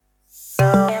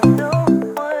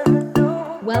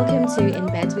to In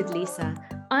Bed with Lisa.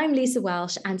 I'm Lisa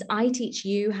Welsh and I teach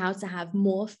you how to have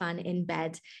more fun in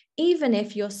bed, even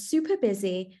if you're super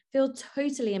busy, feel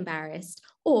totally embarrassed,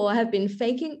 or have been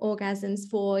faking orgasms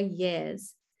for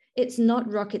years. It's not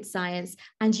rocket science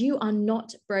and you are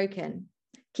not broken.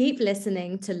 Keep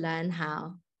listening to learn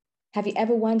how. Have you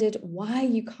ever wondered why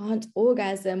you can't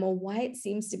orgasm or why it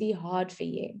seems to be hard for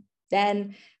you?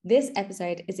 Then this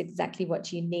episode is exactly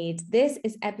what you need. This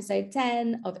is episode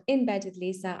 10 of In Bed with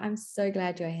Lisa. I'm so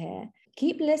glad you're here.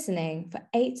 Keep listening for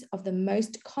 8 of the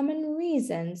most common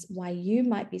reasons why you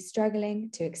might be struggling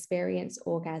to experience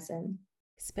orgasm.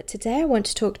 But today I want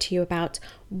to talk to you about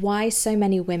why so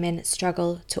many women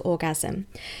struggle to orgasm.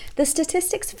 The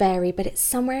statistics vary, but it's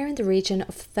somewhere in the region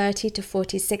of 30 to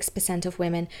 46% of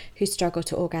women who struggle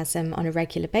to orgasm on a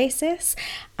regular basis,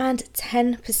 and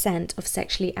 10% of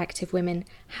sexually active women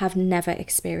have never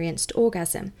experienced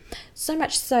orgasm. So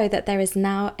much so that there is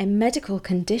now a medical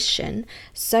condition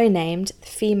so named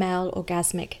female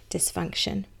orgasmic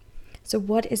dysfunction. So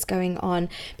what is going on?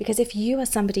 Because if you are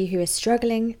somebody who is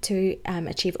struggling to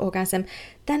achieve orgasm,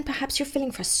 then perhaps you're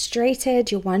feeling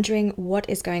frustrated, you're wondering what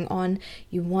is going on,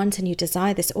 you want and you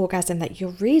desire this orgasm that you're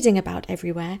reading about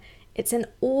everywhere. It's in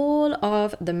all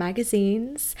of the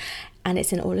magazines and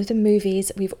it's in all of the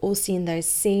movies. We've all seen those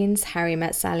scenes, Harry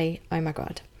Met Sally, oh my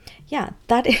God. Yeah,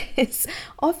 that is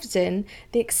often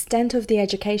the extent of the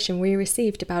education we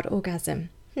received about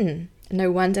orgasm.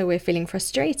 No wonder we're feeling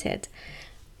frustrated.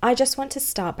 I just want to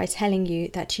start by telling you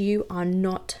that you are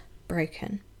not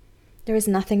broken. There is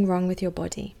nothing wrong with your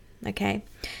body, okay?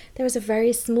 There is a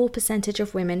very small percentage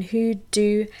of women who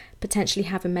do potentially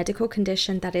have a medical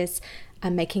condition that is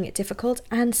making it difficult,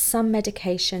 and some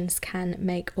medications can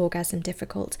make orgasm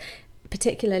difficult,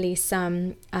 particularly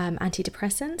some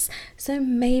antidepressants. So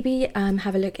maybe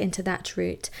have a look into that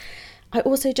route. I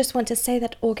also just want to say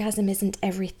that orgasm isn't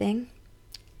everything.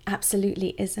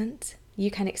 Absolutely isn't. You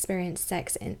can experience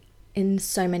sex in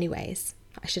so many ways.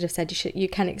 I should have said you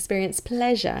can experience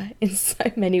pleasure in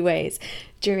so many ways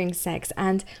during sex,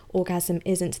 and orgasm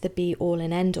isn't the be all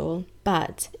and end all,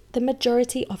 but the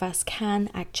majority of us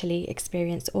can actually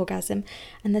experience orgasm,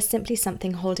 and there's simply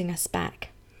something holding us back.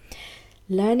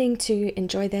 Learning to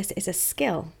enjoy this is a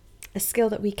skill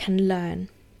that we can learn,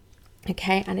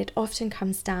 okay? And it often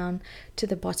comes down to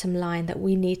the bottom line that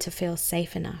we need to feel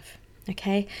safe enough,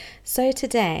 okay? So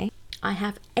today, I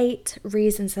have 8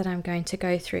 reasons that I'm going to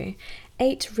go through.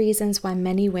 8 reasons why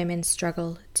many women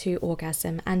struggle to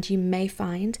orgasm, and you may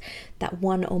find that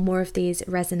one or more of these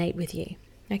resonate with you.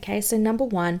 Okay, so number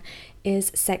 1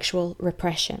 is sexual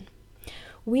repression.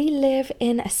 We live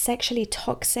in a sexually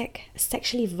toxic,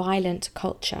 sexually violent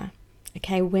culture.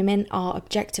 Okay, women are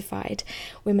objectified,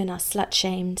 women are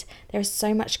slut-shamed. There is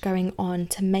so much going on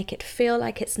to make it feel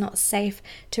like it's not safe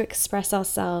to express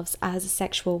ourselves as a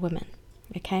sexual woman.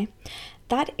 Okay,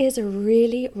 that is a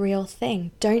really real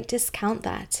thing. Don't discount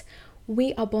that.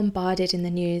 We are bombarded in the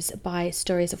news by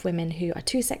stories of women who are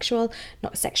too sexual,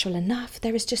 not sexual enough.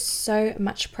 There is just so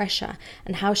much pressure.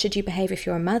 And how should you behave if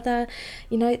you're a mother?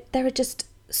 You know, there are just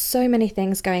so many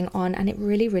things going on, and it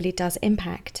really, really does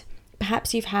impact.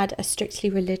 Perhaps you've had a strictly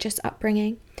religious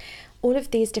upbringing. All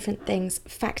of these different things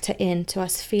factor into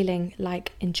us feeling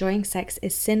like enjoying sex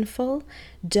is sinful,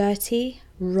 dirty,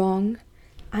 wrong,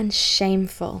 and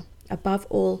shameful. Above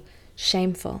all,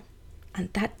 shameful.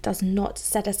 And that does not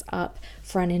set us up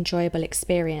for an enjoyable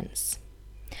experience.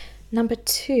 Number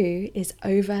 2 is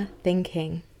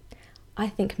overthinking. I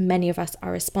think many of us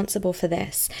are responsible for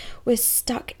this. We're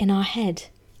stuck in our head.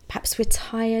 Perhaps we're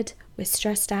tired, we're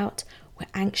stressed out, we're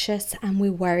anxious, and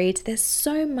we're worried. There's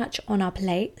so much on our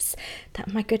plates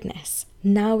that, my goodness,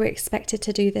 now we're expected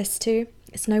to do this too.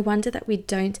 It's no wonder that we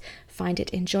don't find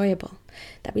it enjoyable,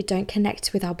 that we don't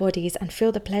connect with our bodies and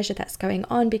feel the pleasure that's going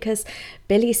on, because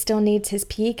Billy still needs his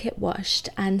PE kit washed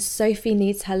and Sophie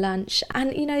needs her lunch.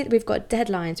 And, you know, we've got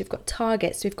deadlines, we've got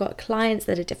targets, we've got clients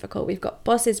that are difficult, we've got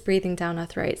bosses breathing down our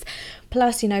throats.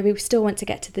 Plus, you know, we still want to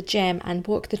get to the gym and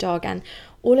walk the dog and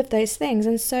all of those things.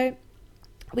 And so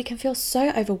we can feel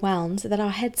so overwhelmed that our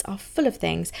heads are full of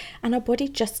things and our body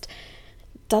just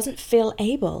doesn't feel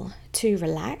able to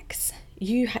relax.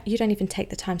 You don't even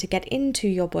take the time to get into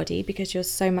your body because you're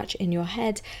so much in your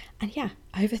head. And yeah,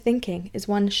 overthinking is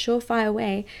one surefire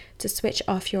way to switch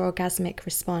off your orgasmic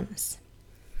response.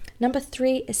 Number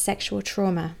 3 is sexual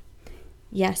trauma.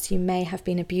 Yes, you may have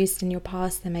been abused in your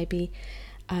past. There may be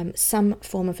some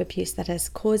form of abuse that is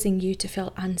causing you to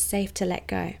feel unsafe to let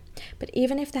go. But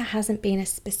even if there hasn't been a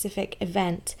specific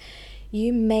event,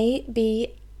 you may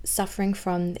be suffering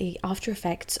from the after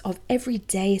effects of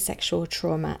everyday sexual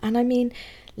trauma. And I mean,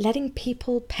 letting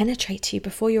people penetrate you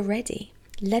before you're ready.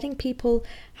 letting people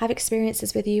have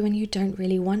experiences with you when you don't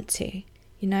really want to.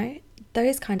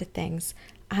 Those kind of things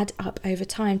add up over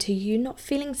time to you not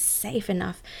feeling safe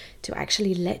enough to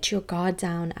actually let your guard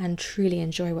down and truly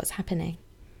enjoy what's happening.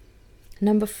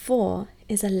 Number 4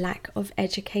 is a lack of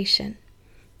education.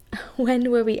 When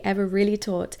were we ever really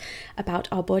taught about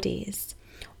our bodies,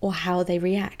 or how they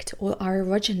react, or our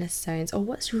erogenous zones, or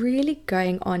what's really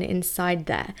going on inside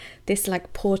there? This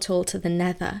like portal to the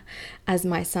nether, as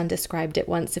my son described it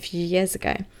once a few years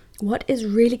ago. What is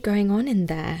really going on in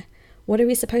there? What are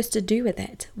we supposed to do with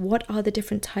it? What are the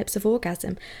different types of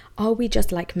orgasm? Are we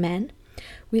just like men?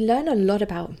 We learn a lot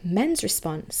about men's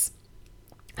response.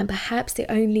 And perhaps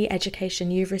the only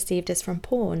education you've received is from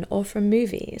porn or from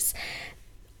movies.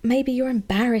 Maybe you're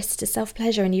embarrassed to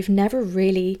self-pleasure and you've never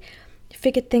really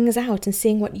figured things out and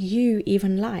seeing what you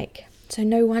even like. So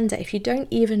no wonder if you don't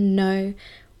even know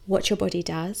what your body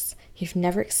does, you've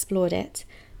never explored it,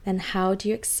 then how do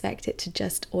you expect it to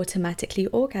just automatically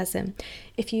orgasm?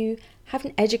 If you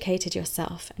haven't educated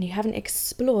yourself and you haven't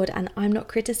explored, and I'm not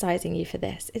criticizing you for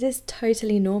this, it is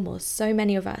totally normal. So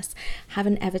many of us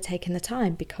haven't ever taken the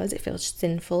time because it feels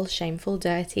sinful, shameful,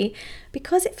 dirty,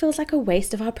 because it feels like a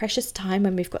waste of our precious time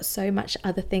when we've got so much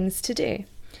other things to do.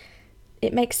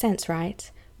 It makes sense,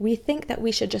 right? We think that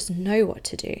we should just know what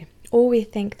to do, or we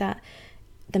think that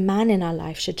the man in our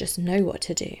life should just know what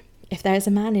to do. If there is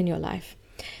a man in your life,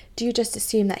 do you just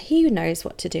assume that he knows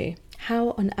what to do?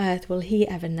 How on earth will he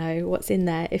ever know what's in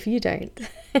there if you don't?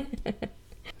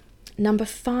 Number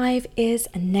 5 is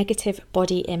a negative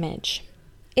body image.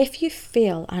 If you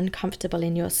feel uncomfortable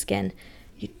in your skin,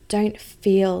 you don't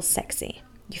feel sexy.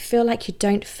 You feel like you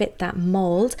don't fit that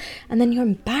mold, and then you're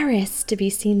embarrassed to be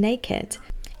seen naked.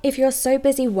 If you're so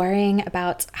busy worrying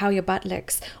about how your butt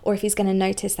looks, or if he's going to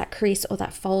notice that crease or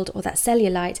that fold or that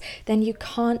cellulite, then you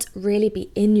can't really be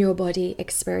in your body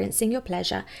experiencing your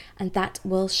pleasure, and that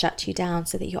will shut you down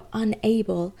so that you're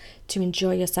unable to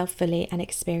enjoy yourself fully and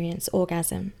experience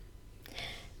orgasm.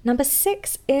 Number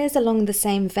 6 is along the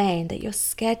same vein, that you're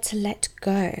scared to let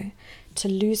go, to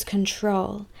lose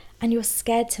control, and you're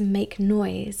scared to make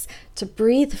noise, to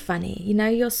breathe funny.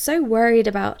 You're so worried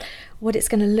about what it's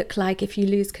going to look like if you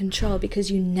lose control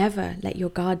because you never let your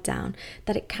guard down,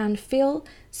 that it can feel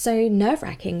so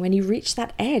nerve-wracking when you reach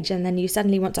that edge and then you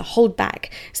suddenly want to hold back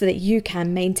so that you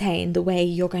can maintain the way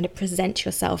you're going to present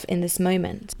yourself in this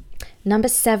moment. Number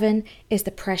 7 is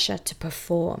the pressure to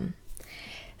perform.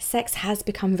 Sex has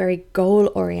become very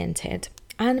goal-oriented,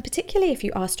 and particularly if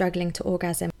you are struggling to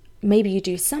orgasm, maybe you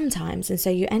do sometimes, and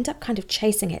so you end up kind of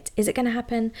chasing it. Is it going to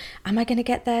happen? Am I going to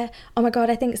get there? Oh my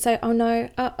God, I think so. Oh no.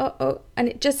 Oh. And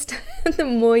it just, the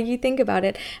more you think about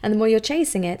it and the more you're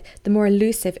chasing it, the more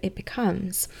elusive it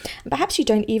becomes. And perhaps you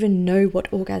don't even know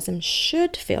what orgasm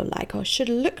should feel like or should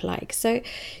look like. So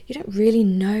you don't really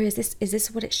know, is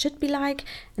this what it should be like?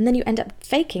 And then you end up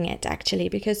faking it actually,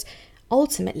 because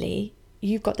ultimately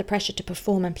you've got the pressure to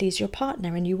perform and please your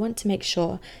partner, and you want to make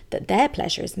sure that their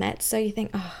pleasure is met. So you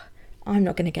think, I'm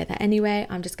not going to get that anyway.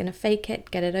 I'm just going to fake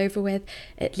it, get it over with.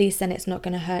 At least then it's not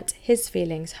going to hurt his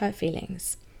feelings, her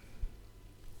feelings.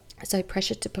 So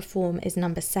pressure to perform is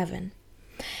number 7.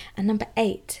 And number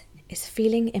 8 is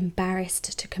feeling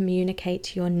embarrassed to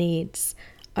communicate your needs.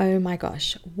 Oh my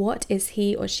gosh, what is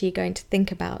he or she going to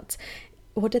think about?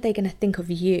 What are they going to think of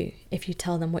you if you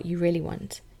tell them what you really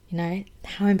want?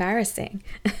 How embarrassing.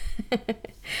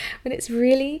 But it's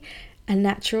really a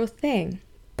natural thing.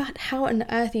 But how on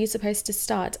earth are you supposed to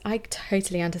start? I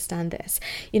totally understand this.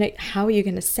 How are you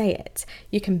going to say it?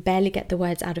 You can barely get the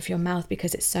words out of your mouth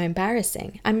because it's so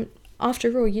embarrassing.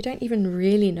 After all, you don't even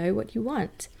really know what you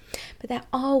want. But there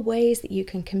are ways that you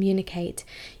can communicate.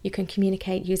 You can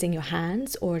communicate using your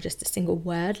hands, or just a single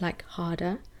word like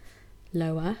harder,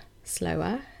 lower,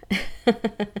 slower.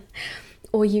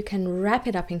 Or you can wrap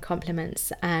it up in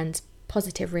compliments and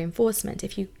positive reinforcement.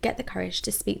 If you get the courage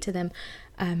to speak to them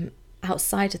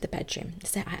outside of the bedroom,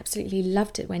 say, I absolutely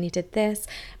loved it when you did this,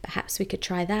 perhaps we could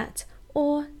try that.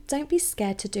 Or don't be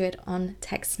scared to do it on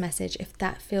text message if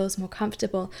that feels more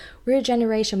comfortable. We're a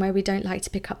generation where we don't like to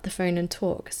pick up the phone and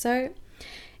talk, so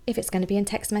if it's going to be in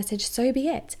text message, so be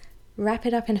it. Wrap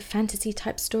it up in a fantasy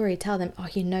type story. Tell them,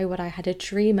 you know what I had a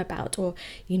dream about, or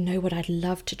you know what I'd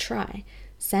love to try.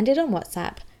 Send it on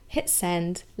WhatsApp, hit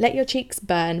send, let your cheeks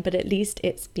burn, but at least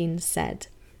it's been said.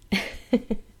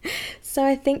 So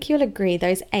I think you'll agree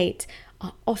those 8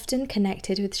 are often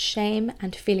connected with shame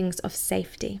and feelings of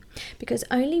safety, because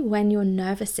only when your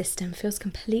nervous system feels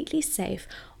completely safe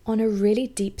on a really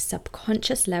deep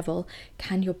subconscious level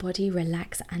can your body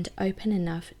relax and open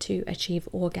enough to achieve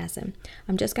orgasm.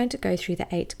 I'm just going to go through the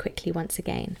 8 quickly once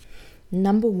again.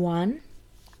 Number 1,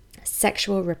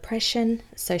 sexual repression,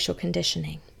 social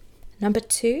conditioning. Number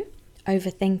 2,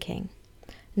 overthinking.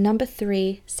 Number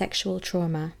 3, sexual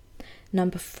trauma.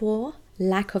 Number 4,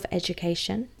 lack of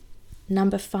education.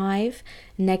 Number 5,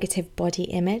 negative body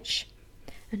image.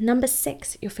 And number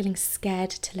 6, you're feeling scared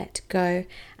to let go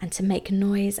and to make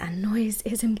noise, and noise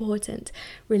is important.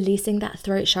 Releasing that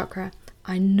throat chakra.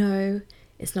 I know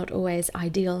it's not always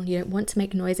ideal. You don't want to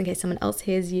make noise in case someone else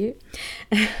hears you.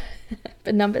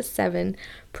 But number 7,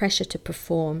 pressure to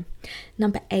perform.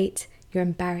 Number 8, you're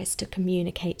embarrassed to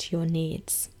communicate your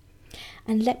needs.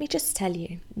 And let me just tell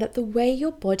you that the way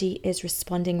your body is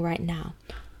responding right now,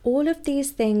 all of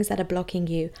these things that are blocking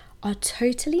you are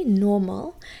totally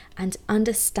normal and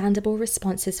understandable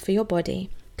responses for your body,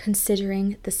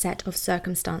 considering the set of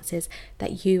circumstances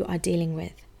that you are dealing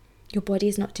with. Your body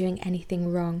is not doing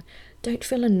anything wrong. Don't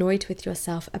feel annoyed with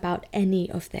yourself about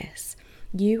any of this.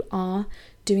 You are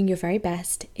doing your very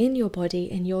best in your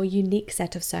body, in your unique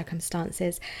set of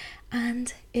circumstances,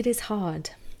 and it is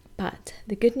hard. But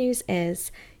the good news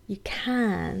is you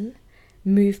can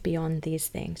move beyond these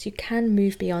things. You can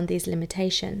move beyond these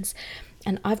limitations.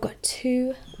 And I've got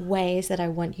 2 ways that I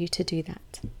want you to do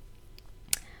that.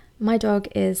 My dog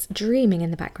is dreaming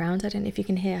in the background. I don't know if you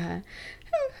can hear her.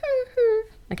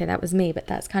 Okay, that was me, but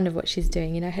that's kind of what she's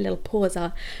doing. You know, her little paws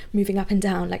are moving up and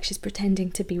down like she's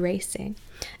pretending to be racing.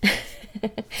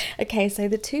 Okay, so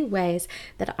the 2 ways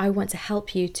that I want to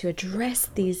help you to address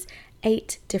these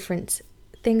 8 different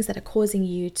things that are causing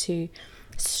you to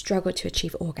struggle to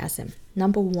achieve orgasm.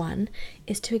 Number 1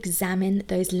 is to examine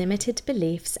those limited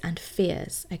beliefs and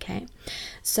fears, okay?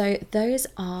 So those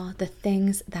are the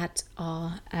things that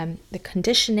are the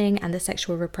conditioning and the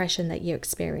sexual repression that you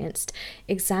experienced.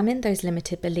 Examine those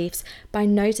limited beliefs by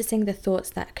noticing the thoughts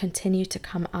that continue to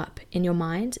come up in your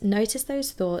mind. Notice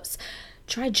those thoughts.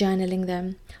 Try journaling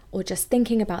them or just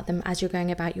thinking about them as you're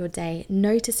going about your day,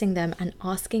 noticing them and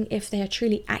asking if they are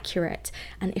truly accurate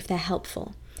and if they're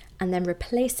helpful, and then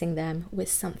replacing them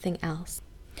with something else.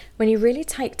 When you really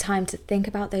take time to think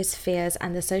about those fears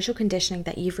and the social conditioning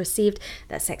that you've received,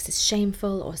 that sex is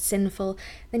shameful or sinful,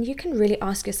 then you can really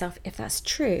ask yourself if that's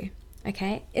true.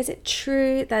 Okay, is it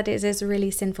true that it is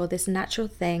really sinful, this natural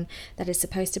thing that is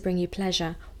supposed to bring you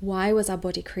pleasure? Why was our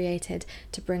body created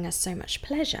to bring us so much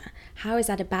pleasure? How is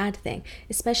that a bad thing?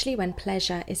 Especially when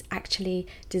pleasure is actually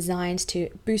designed to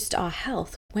boost our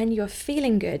health. When you're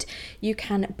feeling good, you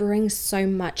can bring so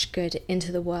much good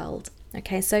into the world.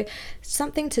 Okay, so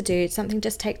something to do,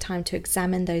 just take time to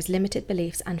examine those limited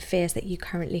beliefs and fears that you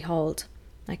currently hold.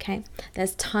 Okay,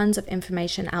 there's tons of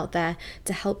information out there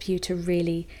to help you to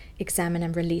really examine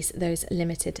and release those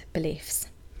limited beliefs.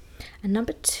 And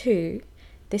number 2,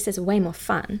 this is way more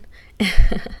fun,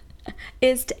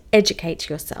 is to educate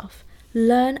yourself.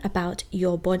 Learn about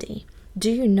your body.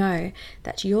 Do you know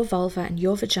that your vulva and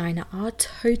your vagina are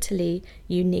totally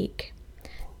unique?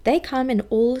 They come in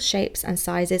all shapes and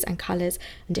sizes and colors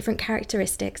and different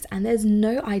characteristics, and there's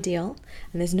no ideal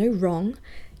and there's no wrong.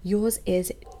 Yours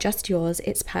is just yours.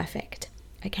 It's perfect.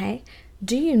 Okay?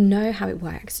 Do you know how it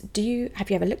works? Have you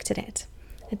ever looked at it?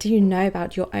 Do you know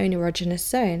about your own erogenous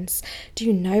zones? Do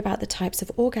you know about the types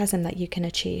of orgasm that you can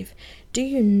achieve? Do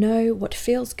you know what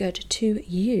feels good to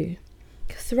you?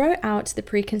 Throw out the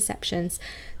preconceptions.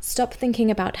 Stop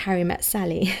thinking about Harry Met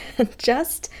Sally.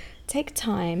 Just take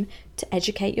time to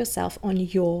educate yourself on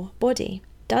your body.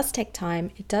 It does take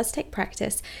time. It does take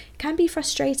practice. It can be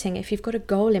frustrating if you've got a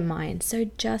goal in mind.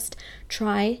 So just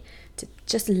try to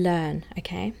just learn,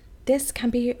 okay? This can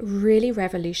be really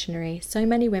revolutionary. So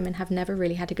many women have never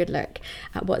really had a good look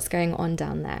at what's going on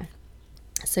down there.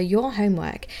 So your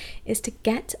homework is to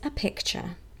get a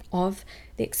picture of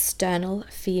the external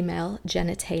female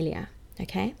genitalia,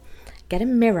 okay? Get a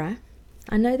mirror.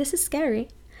 I know this is scary.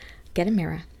 Get a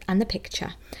mirror and the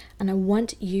picture. And I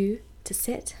want you to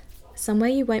sit somewhere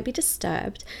you won't be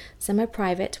disturbed, somewhere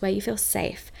private where you feel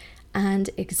safe, and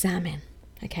examine,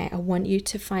 okay? I want you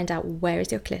to find out, where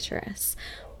is your clitoris?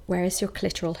 Where is your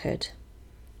clitoral hood?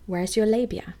 Where is your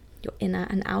labia, your inner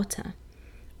and outer?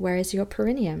 Where is your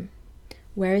perineum?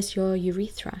 Where is your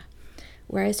urethra?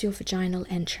 Where is your vaginal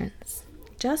entrance?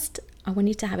 I want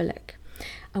you to have a look.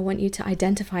 I want you to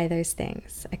identify those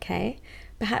things, okay?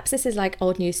 Perhaps this is like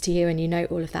old news to you and you know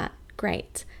all of that.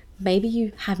 Great. Maybe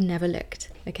you have never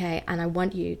looked, okay? And I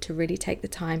want you to really take the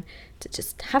time to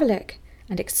just have a look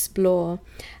and explore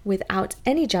without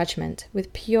any judgment,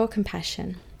 with pure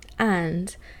compassion.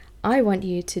 And I want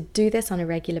you to do this on a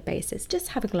regular basis. Just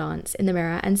have a glance in the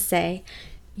mirror and say,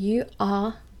 you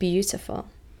are beautiful.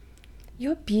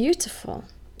 You're beautiful.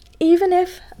 Even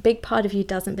if a big part of you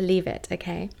doesn't believe it,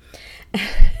 okay?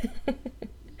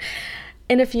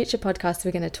 In a future podcast,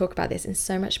 we're going to talk about this in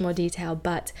so much more detail,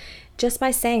 but just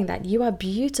by saying that you are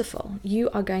beautiful, you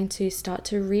are going to start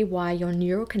to rewire your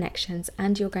neural connections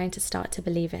and you're going to start to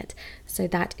believe it. So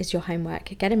that is your homework.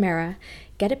 Get a mirror,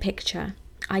 get a picture,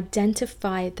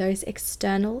 identify those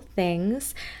external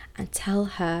things and tell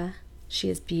her she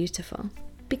is beautiful,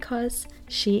 because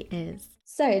she is.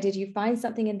 So, did you find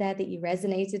something in there that you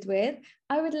resonated with?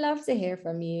 I would love to hear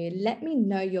from you. Let me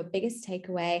know your biggest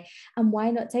takeaway, and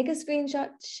why not take a screenshot,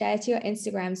 share to your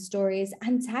Instagram stories,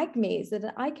 and tag me so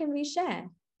that I can reshare.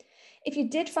 If you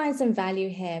did find some value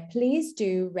here, please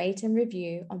do rate and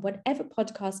review on whatever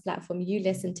podcast platform you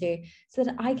listen to so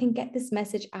that I can get this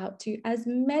message out to as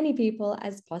many people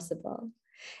as possible.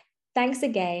 Thanks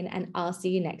again, and I'll see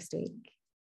you next week.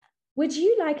 Would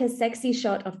you like a sexy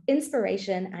shot of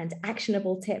inspiration and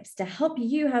actionable tips to help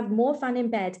you have more fun in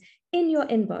bed in your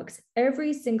inbox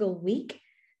every single week?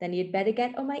 Then you'd better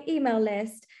get on my email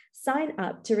list. Sign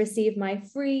up to receive my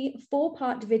free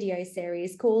 4-part video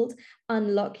series called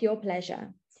Unlock Your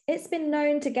Pleasure. It's been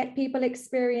known to get people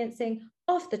experiencing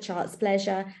off-the-charts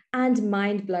pleasure and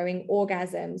mind-blowing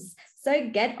orgasms. So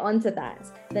get onto that.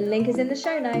 The link is in the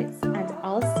show notes, and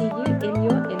I'll see you in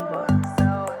your inbox.